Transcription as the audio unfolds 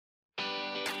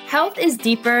Health is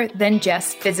deeper than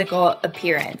just physical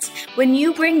appearance. When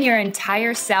you bring your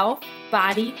entire self,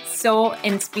 body, soul,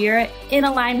 and spirit in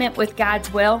alignment with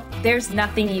God's will, there's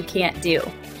nothing you can't do.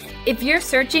 If you're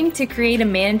searching to create a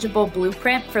manageable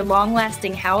blueprint for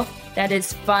long-lasting health that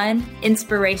is fun,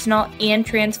 inspirational, and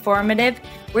transformative,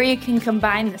 where you can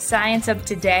combine the science of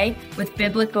today with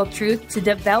biblical truth to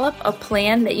develop a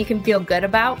plan that you can feel good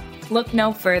about, look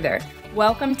no further.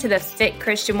 Welcome to the Fit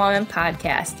Christian Woman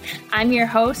podcast. I'm your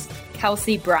host,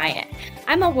 Kelsey Bryant.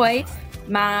 I'm a wife,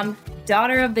 mom,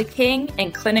 daughter of the king,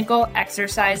 and clinical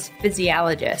exercise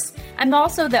physiologist. I'm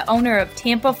also the owner of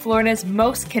Tampa, Florida's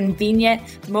most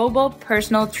convenient mobile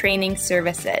personal training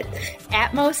services,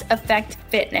 Atmos Effect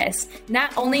Fitness.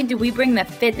 Not only do we bring the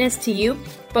fitness to you,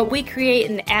 but we create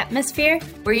an atmosphere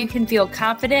where you can feel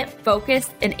confident,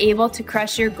 focused, and able to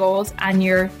crush your goals on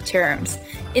your terms.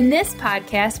 In this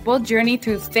podcast, we'll journey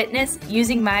through fitness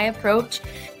using my approach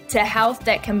to health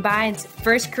that combines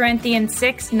 1 Corinthians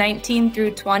 6:19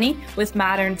 through 20 with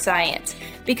modern science.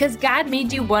 Because God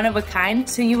made you one of a kind,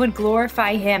 so you would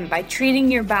glorify Him by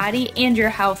treating your body and your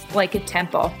health like a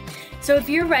temple. So if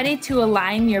you're ready to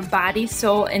align your body,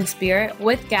 soul, and spirit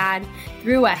with God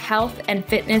through a health and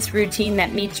fitness routine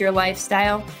that meets your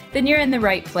lifestyle, then you're in the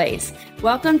right place.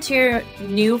 Welcome to your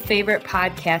new favorite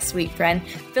podcast, sweet friend.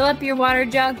 Fill up your water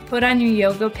jug, put on your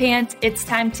yoga pants. It's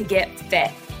time to get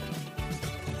fit.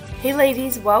 Hey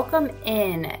ladies, welcome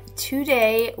in.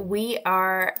 Today we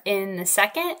are in the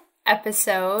second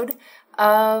episode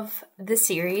of the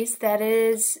series that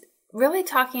is really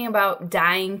talking about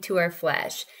dying to our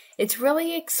flesh. It's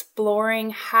really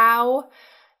exploring how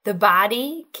the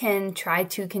body can try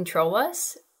to control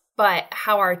us, but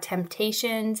how our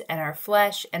temptations and our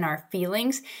flesh and our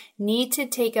feelings need to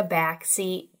take a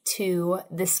backseat to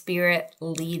the spirit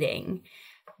leading.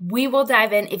 We will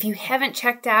dive in. If you haven't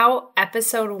checked out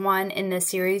episode 1 in this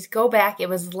series, go back. It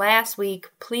was last week.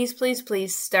 Please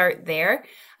start there.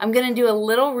 I'm going to do a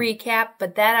little recap,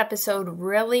 but that episode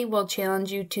really will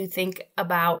challenge you to think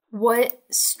about what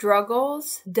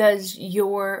struggles does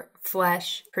your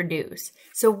flesh produce.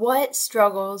 So what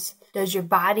struggles does your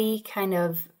body kind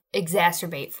of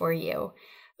exacerbate for you?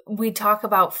 We talk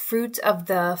about fruits of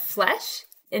the flesh.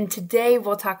 And today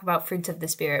we'll talk about fruits of the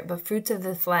spirit, but fruits of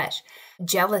the flesh: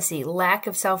 jealousy, lack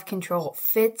of self-control,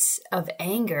 fits of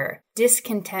anger,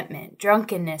 discontentment,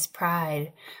 drunkenness,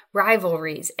 pride,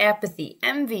 rivalries, apathy,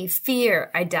 envy,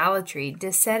 fear, idolatry,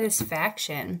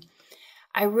 dissatisfaction.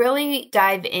 I really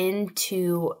dive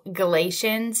into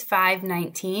Galatians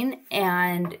 5:19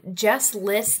 and just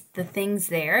list the things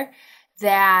there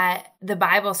that the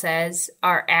Bible says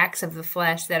are acts of the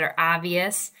flesh that are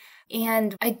obvious.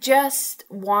 And I just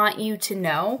want you to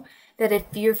know that if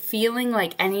you're feeling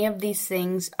like any of these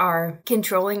things are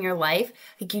controlling your life,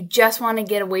 like you just want to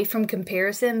get away from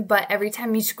comparison, but every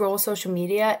time you scroll social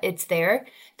media, it's there,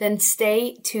 then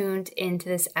stay tuned into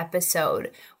this episode.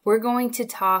 We're going to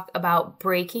talk about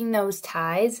breaking those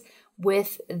ties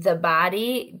with the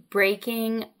body,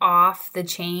 breaking off the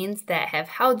chains that have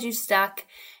held you stuck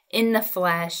in the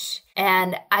flesh.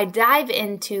 And I dive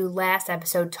into last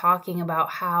episode talking about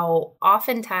how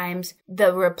oftentimes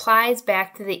the replies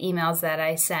back to the emails that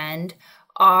I send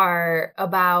are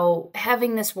about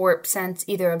having this warped sense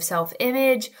either of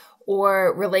self-image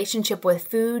or relationship with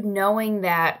food, knowing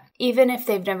that even if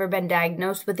they've never been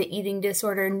diagnosed with the eating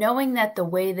disorder, knowing that the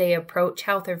way they approach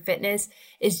health or fitness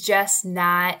is just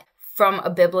not from a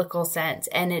biblical sense.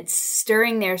 And it's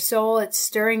stirring their soul, it's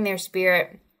stirring their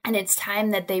spirit. And it's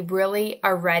time that they really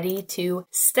are ready to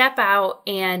step out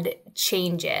and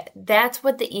change it. That's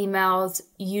what the emails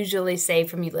usually say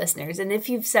from you listeners. And if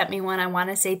you've sent me one, I want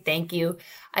to say thank you.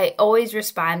 I always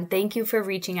respond. Thank you for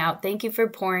reaching out. Thank you for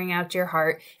pouring out your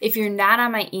heart. If you're not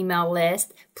on my email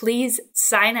list, please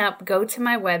sign up, go to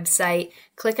my website,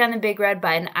 click on the big red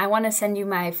button. I want to send you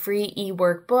my free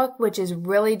e-workbook, which is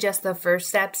really just the first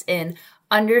steps in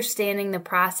understanding the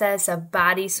process of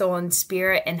body, soul, and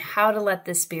spirit and how to let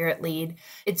the spirit lead.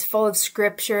 It's full of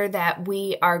scripture that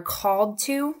we are called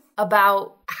to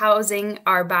about housing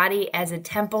our body as a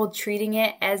temple, treating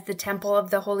it as the temple of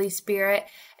the Holy Spirit,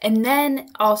 and then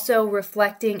also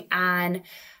reflecting on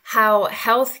how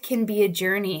health can be a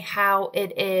journey, how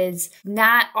it is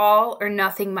not all or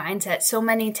nothing mindset. So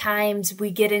many times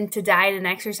we get into diet and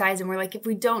exercise and we're like, if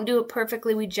we don't do it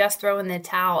perfectly, we just throw in the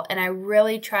towel. And I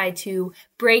really try to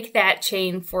break that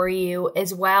chain for you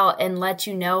as well and let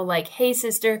you know, like, hey,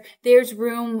 sister, there's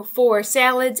room for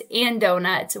salads and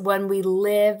donuts when we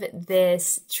live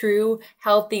this true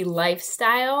healthy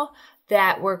lifestyle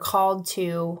that we're called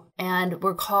to, and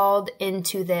we're called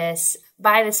into this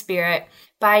by the Spirit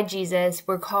by Jesus.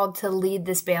 We're called to lead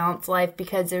this balanced life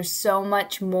because there's so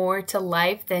much more to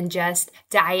life than just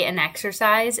diet and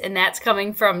exercise. And that's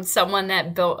coming from someone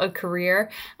that built a career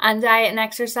on diet and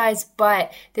exercise,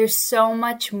 but there's so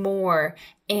much more.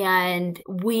 And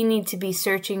we need to be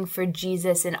searching for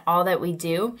Jesus in all that we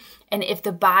do. And if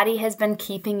the body has been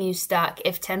keeping you stuck,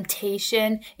 if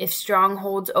temptation, if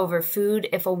strongholds over food,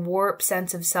 if a warped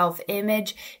sense of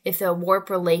self-image, if a warped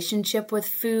relationship with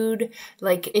food,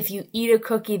 like if you eat a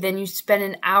cookie, then you spend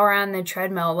an hour on the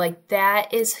treadmill, like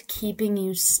that is keeping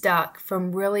you stuck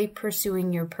from really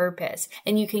pursuing your purpose.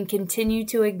 And you can continue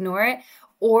to ignore it,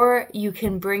 or you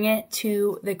can bring it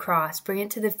to the cross, bring it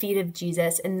to the feet of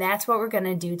Jesus. And that's what we're going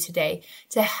to do today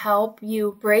to help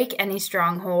you break any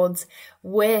strongholds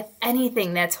with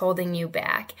anything that's holding you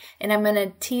back. And I'm going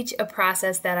to teach a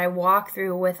process that I walk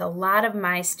through with a lot of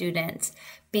my students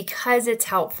because it's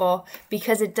helpful,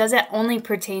 because it doesn't only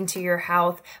pertain to your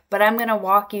health, but I'm going to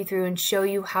walk you through and show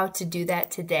you how to do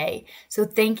that today. So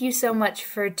thank you so much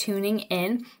for tuning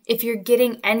in. If you're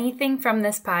getting anything from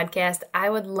this podcast, I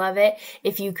would love it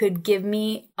if you could give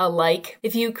me a like,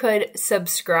 if you could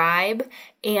subscribe,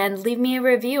 and leave me a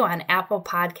review on Apple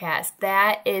Podcasts.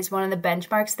 That is one of the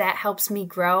benchmarks that helps me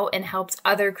grow and helps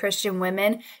other Christian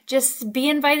women just be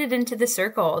invited into the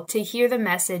circle, to hear the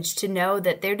message, to know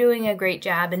that they're doing a great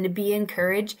job, and to be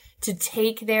encouraged to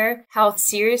take their health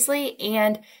seriously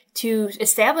and to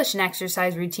establish an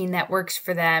exercise routine that works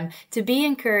for them, to be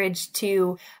encouraged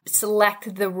to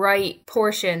select the right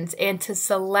portions and to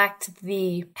select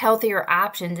the healthier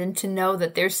options, and to know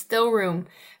that there's still room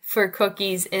for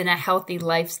cookies in a healthy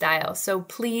lifestyle. So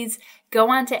please go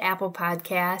on to Apple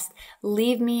Podcasts,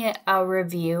 leave me a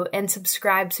review, and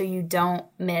subscribe so you don't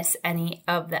miss any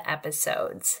of the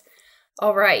episodes.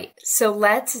 All right, so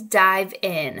let's dive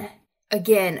in.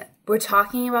 Again, we're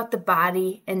talking about the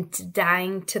body and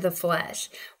dying to the flesh.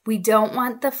 We don't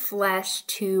want the flesh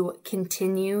to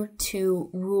continue to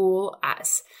rule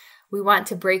us. We want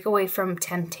to break away from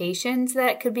temptations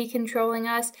that could be controlling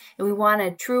us, and we want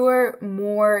a truer,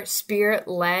 more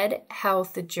spirit-led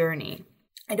health journey.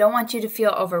 I don't want you to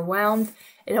feel overwhelmed.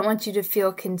 I don't want you to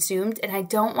feel consumed, and I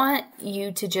don't want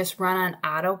you to just run on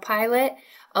autopilot,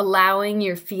 allowing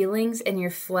your feelings and your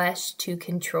flesh to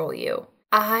control you.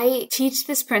 I teach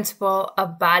this principle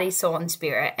of body, soul, and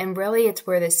spirit, and really it's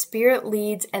where the spirit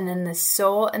leads, and then the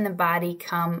soul and the body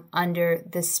come under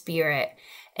the spirit.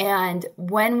 And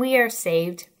when we are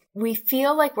saved, we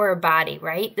feel like we're a body,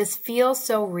 right? This feels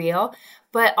so real,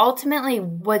 but ultimately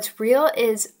what's real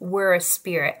is we're a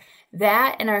spirit.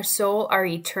 That and our soul are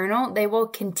eternal. They will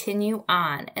continue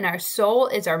on. And our soul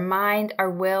is our mind,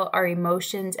 our will, our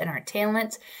emotions, and our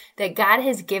talents that God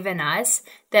has given us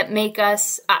that make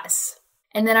us us.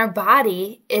 And then our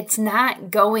body, it's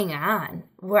not going on,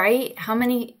 right? How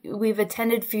many, we've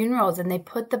attended funerals and they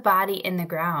put the body in the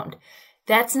ground.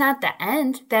 That's not the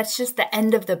end. That's just the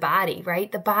end of the body, right?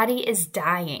 The body is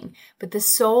dying, but the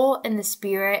soul and the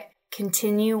spirit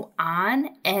continue on.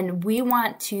 And we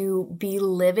want to be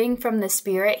living from the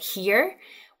spirit here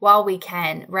while we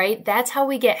can, right? That's how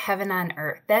we get heaven on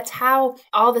earth. That's how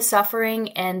all the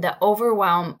suffering and the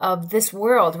overwhelm of this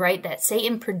world, right, that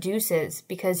Satan produces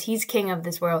because he's king of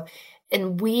this world.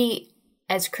 And we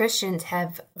as Christians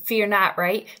have, fear not,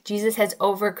 right? Jesus has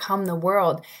overcome the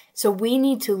world. So we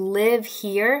need to live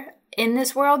here in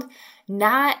this world,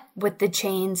 not with the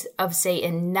chains of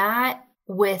Satan, not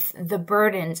with the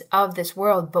burdens of this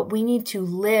world, but we need to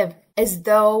live as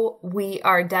though we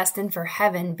are destined for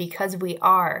heaven, because we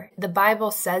are. The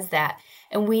Bible says that.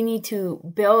 And we need to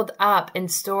build up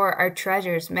and store our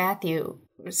treasures, Matthew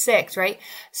 6, right?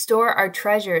 Store our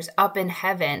treasures up in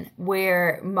heaven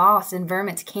where moths and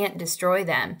vermin can't destroy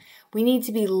them. We need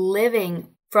to be living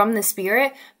from the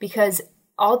Spirit, because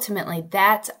ultimately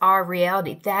that's our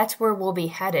reality. That's where we'll be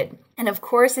headed. And of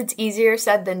course, it's easier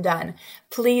said than done.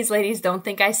 Please, ladies, don't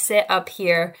think I sit up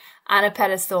here on a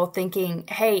pedestal thinking,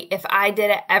 hey, if I did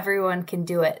it, everyone can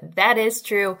do it. That is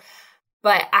true,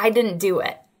 but I didn't do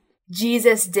it.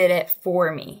 Jesus did it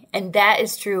for me. And that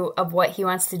is true of what he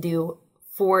wants to do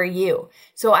for you.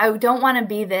 So I don't want to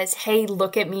be this, hey,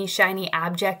 look at me, shiny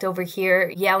object over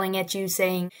here yelling at you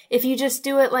saying, if you just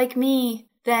do it like me,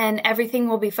 then everything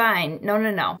will be fine.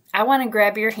 No. I want to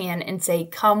grab your hand and say,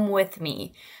 come with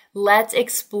me. Let's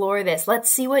explore this. Let's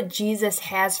see what Jesus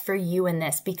has for you in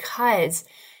this, because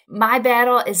my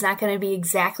battle is not going to be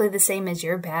exactly the same as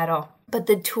your battle. But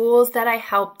the tools that I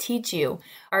help teach you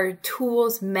are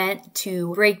tools meant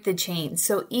to break the chains.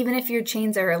 So even if your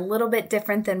chains are a little bit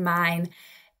different than mine,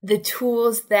 the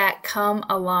tools that come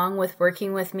along with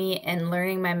working with me and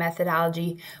learning my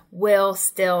methodology will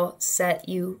still set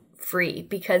you free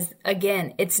because,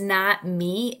 again, it's not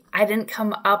me. I didn't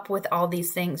come up with all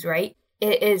these things, right?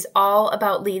 It is all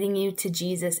about leading you to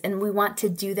Jesus, and we want to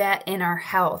do that in our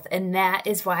health, and that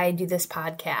is why I do this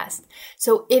podcast.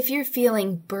 So if you're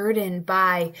feeling burdened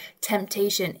by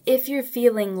temptation, if you're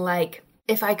feeling like,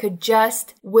 if I could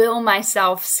just will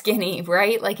myself skinny,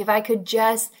 right? Like if I could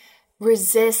just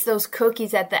resist those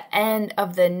cookies at the end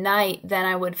of the night, then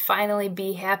I would finally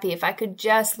be happy. If I could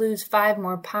just lose 5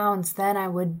 more pounds, then I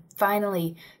would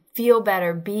finally feel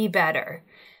better, be better.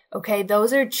 Okay,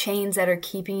 those are chains that are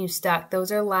keeping you stuck. Those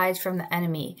are lies from the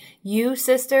enemy. You,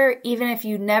 sister, even if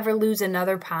you never lose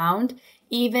another pound,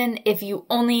 even if you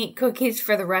only eat cookies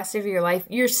for the rest of your life,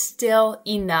 you're still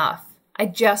enough. I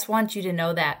just want you to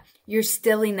know that. You're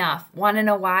still enough. Want to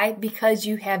know why? Because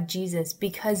you have Jesus,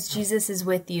 because Jesus is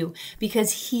with you,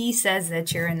 because he says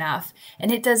that you're enough.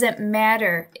 And it doesn't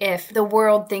matter if the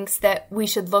world thinks that we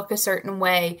should look a certain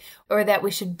way or that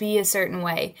we should be a certain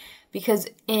way, because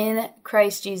in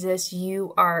Christ Jesus,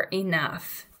 you are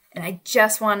enough. And I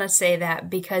just want to say that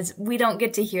because we don't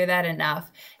get to hear that enough.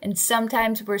 And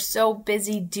sometimes we're so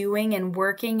busy doing and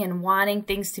working and wanting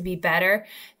things to be better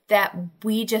that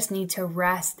we just need to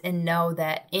rest and know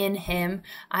that in him,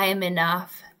 I am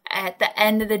enough. At the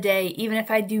end of the day, even if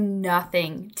I do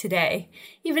nothing today,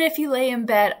 even if you lay in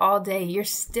bed all day, you're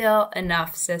still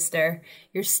enough, sister.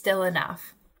 You're still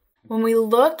enough. When we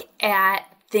look at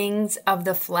things of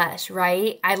the flesh,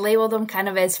 right? I label them kind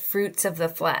of as fruits of the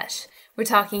flesh. We're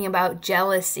talking about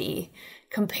jealousy,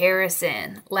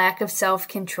 comparison, lack of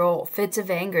self-control, fits of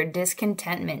anger,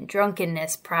 discontentment,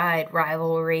 drunkenness, pride,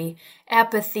 rivalry,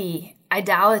 apathy,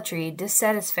 idolatry,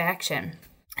 dissatisfaction.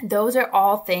 Those are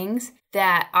all things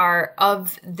that are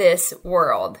of this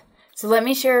world. So let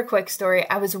me share a quick story.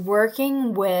 I was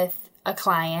working with a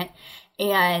client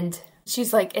and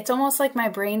she's like, it's almost like my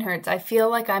brain hurts. I feel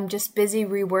like I'm just busy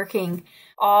reworking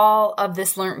all of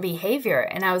this learned behavior.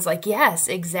 And I was like, yes,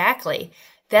 exactly.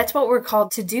 That's what we're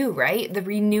called to do, right? The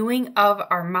renewing of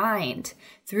our mind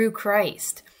through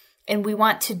Christ. And we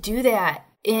want to do that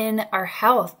in our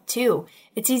health too.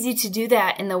 It's easy to do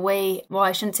that in the way, well,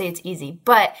 I shouldn't say it's easy,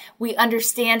 but we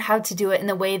understand how to do it in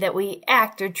the way that we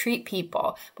act or treat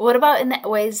people. But what about in the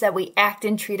ways that we act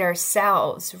and treat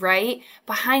ourselves, right?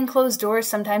 Behind closed doors,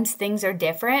 sometimes things are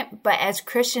different, but as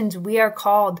Christians, we are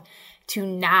called to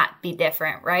not be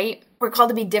different, right? We're called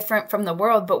to be different from the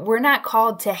world, but we're not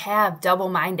called to have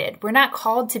double-minded. We're not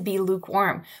called to be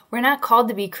lukewarm. We're not called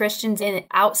to be Christians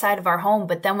outside of our home,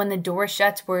 but then when the door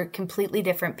shuts, we're completely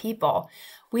different people.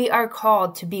 We are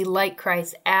called to be like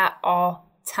Christ at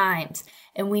all times,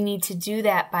 and we need to do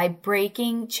that by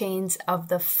breaking chains of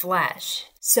the flesh.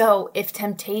 So if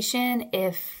temptation,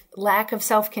 if lack of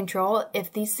self-control,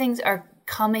 if these things are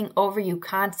coming over you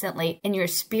constantly and your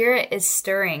spirit is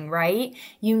stirring, right?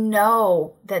 You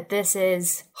know that this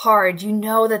is hard. You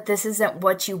know that this isn't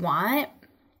what you want.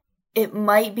 It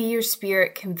might be your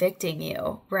spirit convicting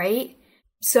you, right?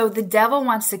 So the devil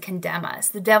wants to condemn us.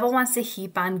 The devil wants to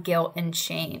heap on guilt and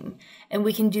shame. And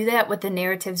we can do that with the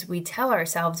narratives we tell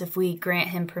ourselves if we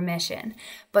grant him permission.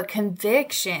 But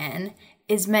conviction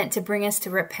is meant to bring us to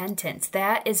repentance.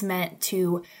 That is meant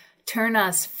to turn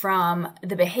us from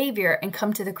the behavior and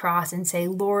come to the cross and say,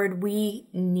 Lord, we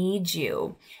need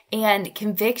you. And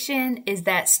conviction is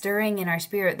that stirring in our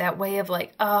spirit, that way of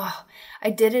like, oh, I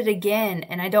did it again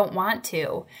and I don't want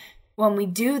to. When we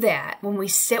do that, when we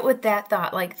sit with that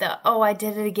thought, like I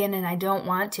did it again and I don't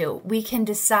want to, we can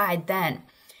decide then,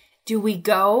 do we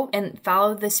go and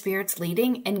follow the Spirit's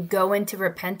leading and go into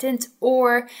repentance,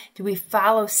 or do we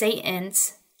follow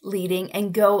Satan's leading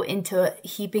and go into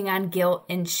heaping on guilt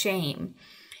and shame?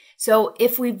 So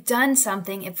if we've done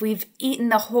something, if we've eaten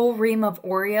the whole ream of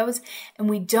Oreos and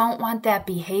we don't want that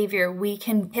behavior, we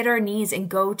can hit our knees and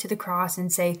go to the cross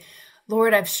and say,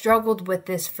 Lord, I've struggled with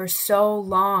this for so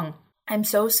long. I'm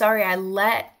so sorry I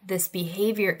let this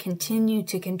behavior continue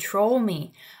to control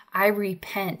me. I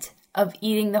repent of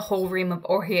eating the whole ream of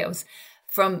Oreos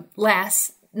from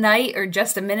last night or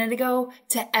just a minute ago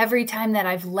to every time that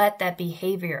I've let that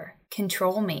behavior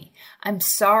control me. I'm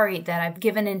sorry that I've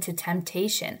given into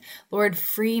temptation. Lord,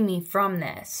 free me from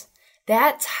this.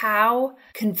 That's how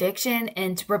conviction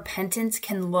and repentance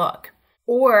can look.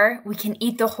 Or we can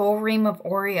eat the whole ream of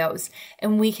Oreos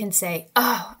and we can say,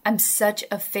 oh, I'm such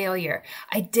a failure.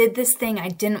 I did this thing I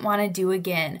didn't want to do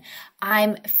again.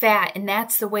 I'm fat and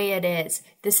that's the way it is.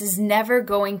 This is never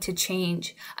going to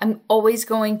change. I'm always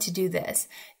going to do this.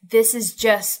 This is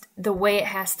just the way it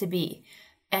has to be.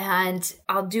 And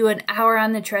I'll do an hour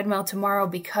on the treadmill tomorrow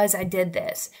because I did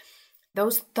this.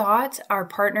 Those thoughts are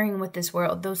partnering with this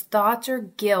world. Those thoughts are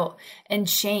guilt and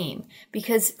shame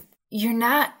because you're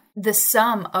not the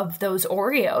sum of those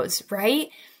Oreos, right?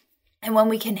 And when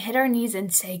we can hit our knees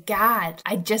and say, God,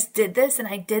 I just did this and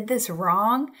I did this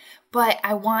wrong, but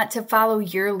I want to follow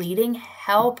your leading.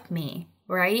 Help me,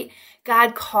 right?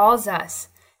 God calls us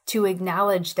to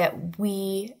acknowledge that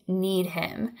we need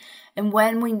him. And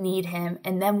when we need him,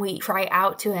 and then we cry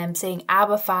out to him saying,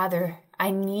 Abba, Father,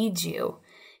 I need you.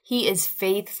 He is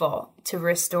faithful to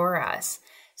restore us.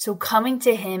 So coming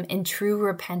to him in true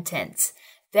repentance,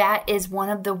 that is one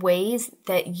of the ways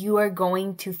that you are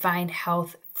going to find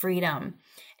health, freedom.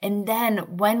 And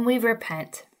then when we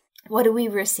repent, what do we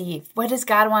receive? What does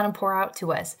God want to pour out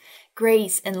to us?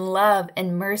 Grace and love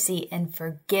and mercy and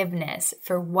forgiveness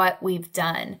for what we've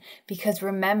done. Because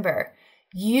remember,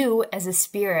 you as a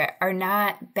spirit are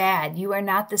not bad. You are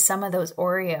not the sum of those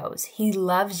Oreos. He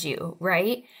loves you,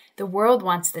 right? The world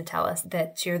wants to tell us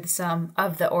that you're the sum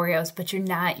of the Oreos, but you're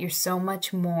not. You're so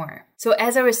much more. So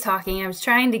as I was talking, I was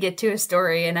trying to get to a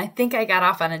story, and I think I got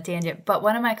off on a tangent, but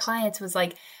one of my clients was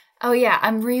like, oh yeah,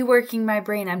 I'm reworking my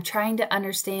brain. I'm trying to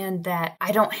understand that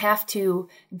I don't have to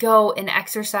go and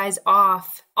exercise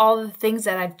off all the things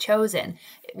that I've chosen.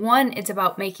 One, it's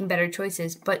about making better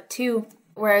choices, but two,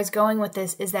 where I was going with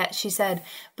this is that she said,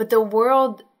 but the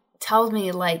world tells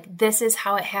me like this is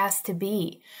how it has to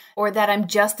be, or that I'm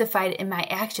justified in my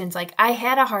actions. Like I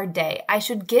had a hard day. I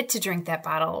should get to drink that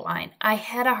bottle of wine. I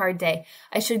had a hard day.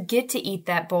 I should get to eat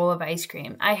that bowl of ice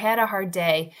cream. I had a hard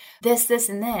day. This,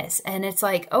 and this. And it's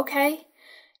like, okay,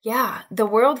 yeah, the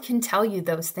world can tell you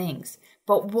those things.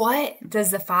 But what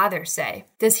does the Father say?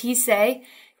 Does he say,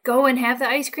 go and have the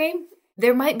ice cream?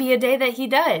 There might be a day that he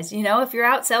does, if you're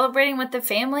out celebrating with the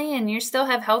family and you still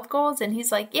have health goals and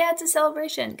he's like, yeah, it's a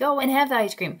celebration, go and have the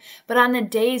ice cream. But on the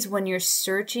days when you're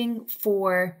searching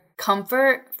for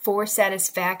comfort, for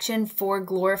satisfaction, for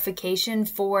glorification,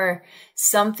 for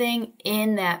something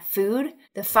in that food,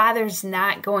 the Father's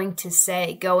not going to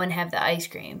say, go and have the ice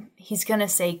cream. He's going to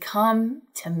say, come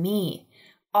to me,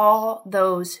 all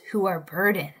those who are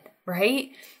burdened, right?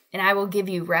 And I will give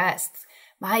you rest.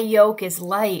 My yoke is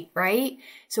light, right?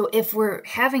 So if we're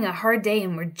having a hard day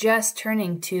and we're just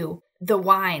turning to the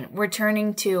wine, we're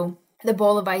turning to the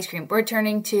bowl of ice cream, we're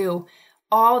turning to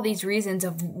all these reasons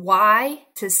of why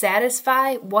to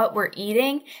satisfy what we're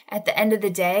eating at the end of the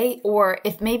day, or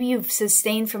if maybe you've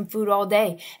sustained from food all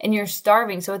day and you're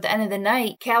starving, so at the end of the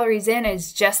night, calories in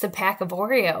is just a pack of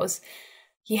Oreos.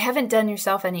 You haven't done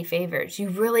yourself any favors. You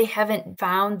really haven't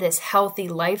found this healthy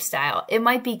lifestyle. It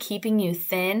might be keeping you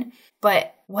thin,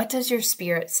 but what does your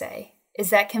spirit say?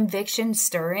 Is that conviction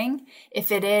stirring?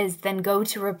 If it is, then go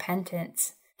to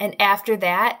repentance. And after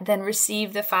that, then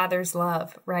receive the Father's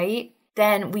love, right?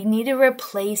 Then we need to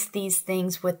replace these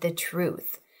things with the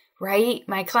truth, right?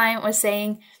 My client was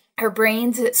saying her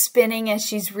brain's spinning as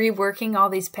she's reworking all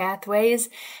these pathways.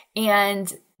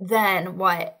 And then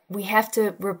what? We have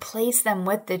to replace them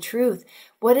with the truth.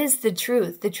 What is the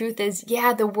truth? The truth is,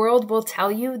 yeah, the world will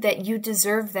tell you that you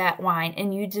deserve that wine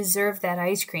and you deserve that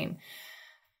ice cream.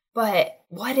 But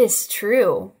what is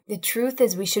true? The truth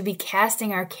is we should be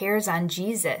casting our cares on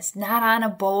Jesus, not on a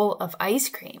bowl of ice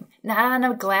cream, not on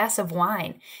a glass of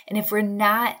wine. And if we're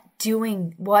not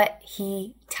doing what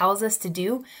he tells us to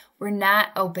do, we're not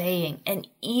obeying. And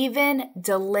even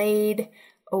delayed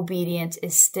obedience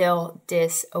is still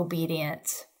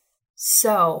disobedience.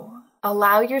 So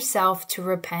allow yourself to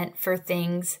repent for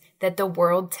things that the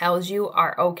world tells you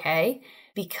are okay,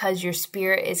 because your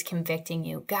spirit is convicting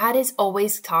you. God is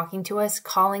always talking to us,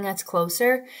 calling us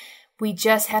closer. We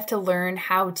just have to learn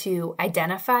how to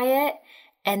identify it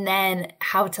and then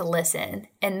how to listen.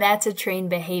 And that's a trained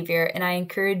behavior. And I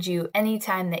encourage you,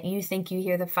 anytime that you think you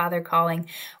hear the Father calling,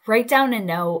 write down a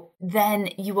note, then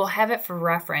you will have it for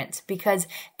reference. Because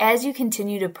as you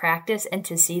continue to practice and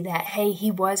to see that, hey,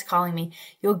 he was calling me,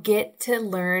 you'll get to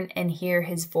learn and hear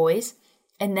his voice.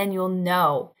 And then you'll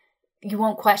know. You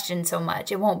won't question so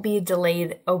much. It won't be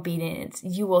delayed obedience.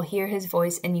 You will hear his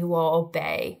voice and you will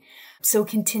obey. So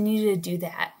continue to do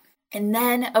that. And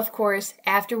then, of course,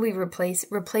 after we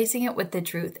replacing it with the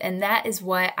truth. And that is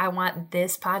what I want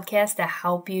this podcast to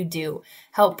help you do,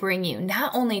 help bring you.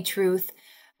 Not only truth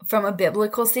from a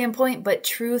biblical standpoint, but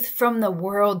truth from the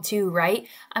world too, right?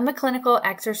 I'm a clinical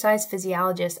exercise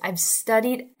physiologist. I've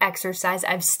studied exercise.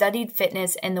 I've studied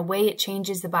fitness and the way it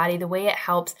changes the body, the way it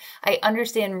helps. I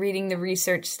understand reading the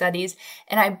research studies,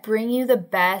 and I bring you the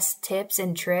best tips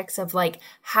and tricks of like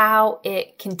how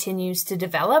it continues to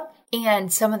develop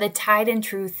and some of the tried and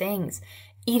true things.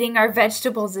 Eating our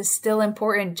vegetables is still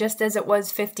important, just as it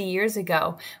was 50 years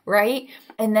ago, right?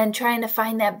 And then trying to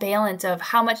find that balance of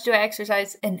how much do I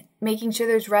exercise and making sure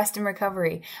there's rest and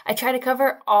recovery. I try to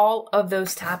cover all of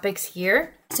those topics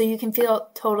here so you can feel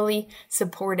totally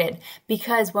supported,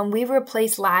 because when we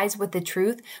replace lies with the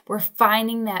truth, we're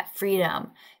finding that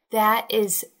freedom. That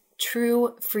is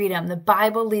true freedom. The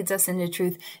Bible leads us into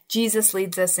truth. Jesus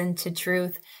leads us into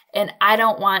truth. And I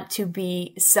don't want to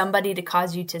be somebody to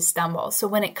cause you to stumble. So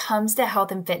when it comes to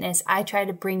health and fitness, I try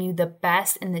to bring you the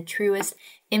best and the truest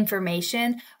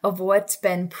information of what's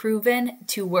been proven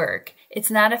to work.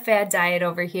 It's not a fad diet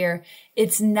over here.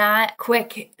 It's not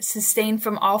quick, sustain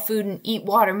from all food and eat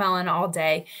watermelon all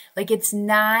day. Like, it's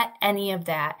not any of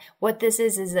that. What this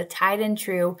is a tried and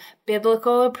true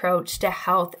biblical approach to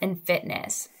health and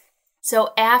fitness. So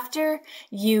after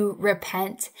you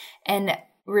repent and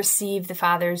receive the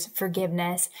Father's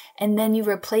forgiveness, and then you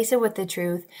replace it with the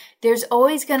truth, there's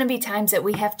always going to be times that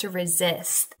we have to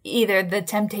resist either the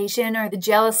temptation or the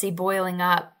jealousy boiling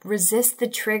up. Resist the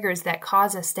triggers that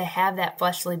cause us to have that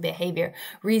fleshly behavior.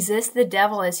 Resist the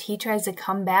devil as he tries to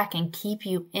come back and keep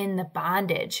you in the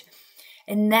bondage.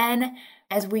 And then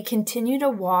as we continue to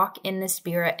walk in the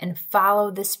Spirit and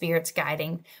follow the Spirit's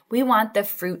guiding, we want the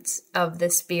fruits of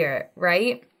the Spirit,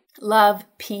 right? Love,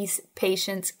 peace,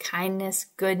 patience, kindness,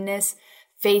 goodness,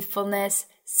 faithfulness,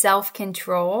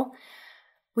 self-control.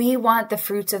 We want the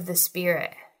fruits of the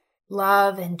Spirit.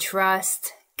 Love and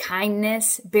trust,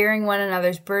 kindness, bearing one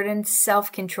another's burdens,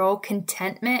 self-control,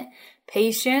 contentment,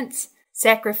 patience,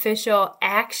 sacrificial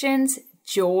actions,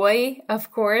 joy,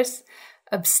 of course,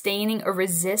 abstaining or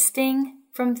resisting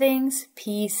from things,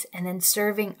 peace, and then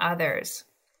serving others.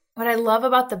 What I love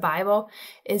about the Bible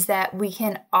is that we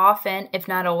can often, if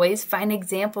not always, find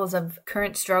examples of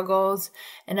current struggles.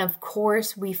 And of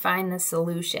course, we find the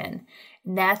solution.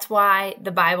 And that's why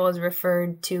the Bible is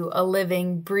referred to a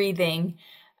living, breathing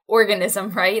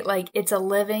organism, right? Like, it's a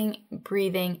living,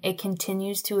 breathing. It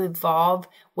continues to evolve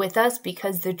with us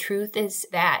because the truth is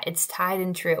that it's tried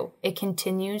and true. It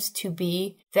continues to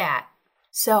be that.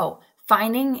 So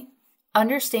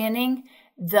understanding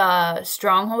the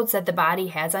strongholds that the body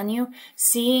has on you,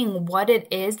 seeing what it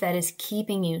is that is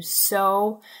keeping you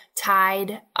so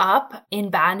tied up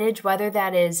in bondage, whether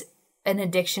that is an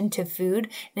addiction to food,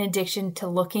 an addiction to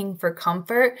looking for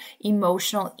comfort,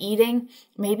 emotional eating.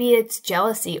 Maybe it's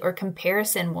jealousy or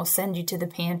comparison will send you to the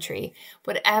pantry.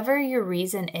 Whatever your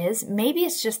reason is, maybe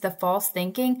it's just the false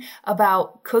thinking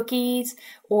about cookies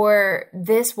or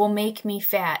this will make me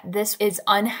fat. This is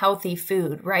unhealthy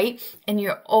food, right? And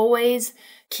you're always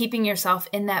keeping yourself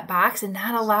in that box and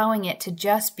not allowing it to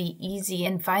just be easy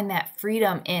and find that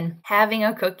freedom in having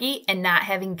a cookie and not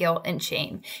having guilt and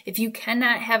shame. If you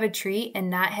cannot have a treat and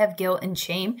not have guilt and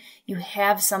shame, you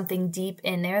have something deep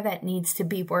in there that needs to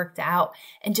be worked out.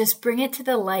 And just bring it to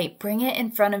the light, bring it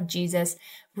in front of Jesus,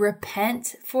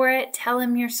 repent for it, tell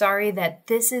him you're sorry that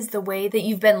this is the way that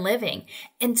you've been living.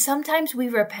 And sometimes we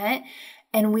repent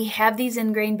and we have these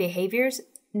ingrained behaviors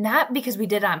not because we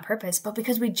did it on purpose, but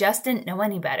because we just didn't know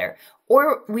any better.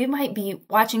 Or we might be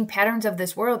watching patterns of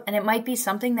this world, and it might be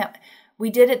something that we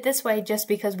did it this way just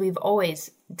because we've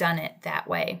always done it that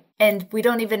way. And we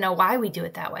don't even know why we do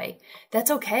it that way. That's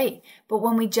okay. But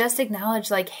when we just acknowledge,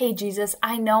 like, hey, Jesus,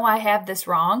 I know I have this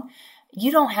wrong,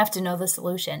 you don't have to know the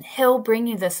solution. He'll bring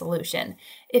you the solution.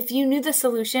 If you knew the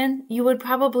solution, you would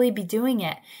probably be doing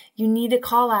it. You need to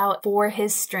call out for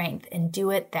his strength and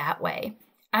do it that way.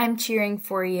 I'm cheering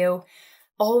for you.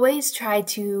 Always try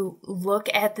to look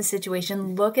at the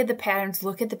situation, look at the patterns,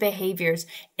 look at the behaviors.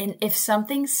 And if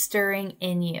something's stirring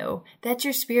in you, that's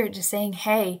your spirit just saying,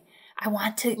 hey, I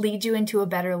want to lead you into a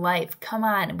better life. Come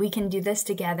on, we can do this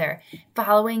together.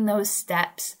 Following those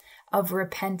steps of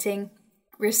repenting,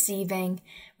 receiving,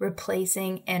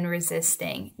 replacing, and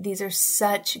resisting. These are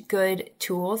such good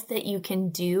tools that you can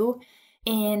do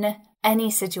in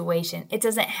any situation. It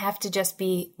doesn't have to just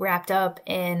be wrapped up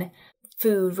in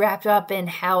food, wrapped up in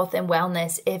health and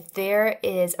wellness. If there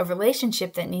is a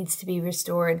relationship that needs to be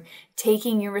restored,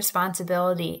 taking your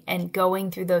responsibility and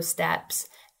going through those steps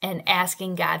and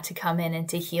asking God to come in and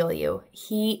to heal you.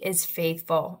 He is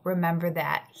faithful. Remember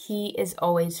that. He is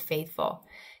always faithful.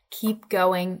 Keep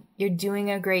going. You're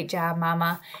doing a great job,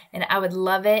 Mama. And I would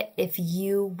love it if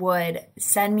you would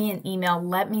send me an email.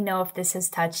 Let me know if this has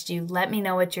touched you. Let me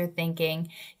know what you're thinking.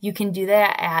 You can do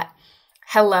that at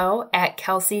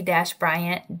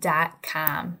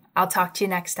hello@kelsey-bryant.com. I'll talk to you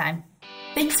next time.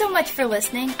 Thanks so much for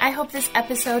listening. I hope this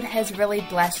episode has really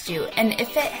blessed you. And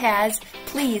if it has,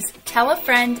 please tell a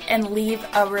friend and leave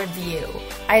a review.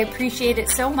 I appreciate it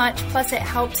so much. Plus, it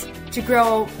helps to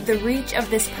grow the reach of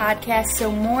this podcast so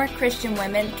more Christian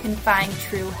women can find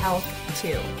true health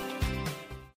too.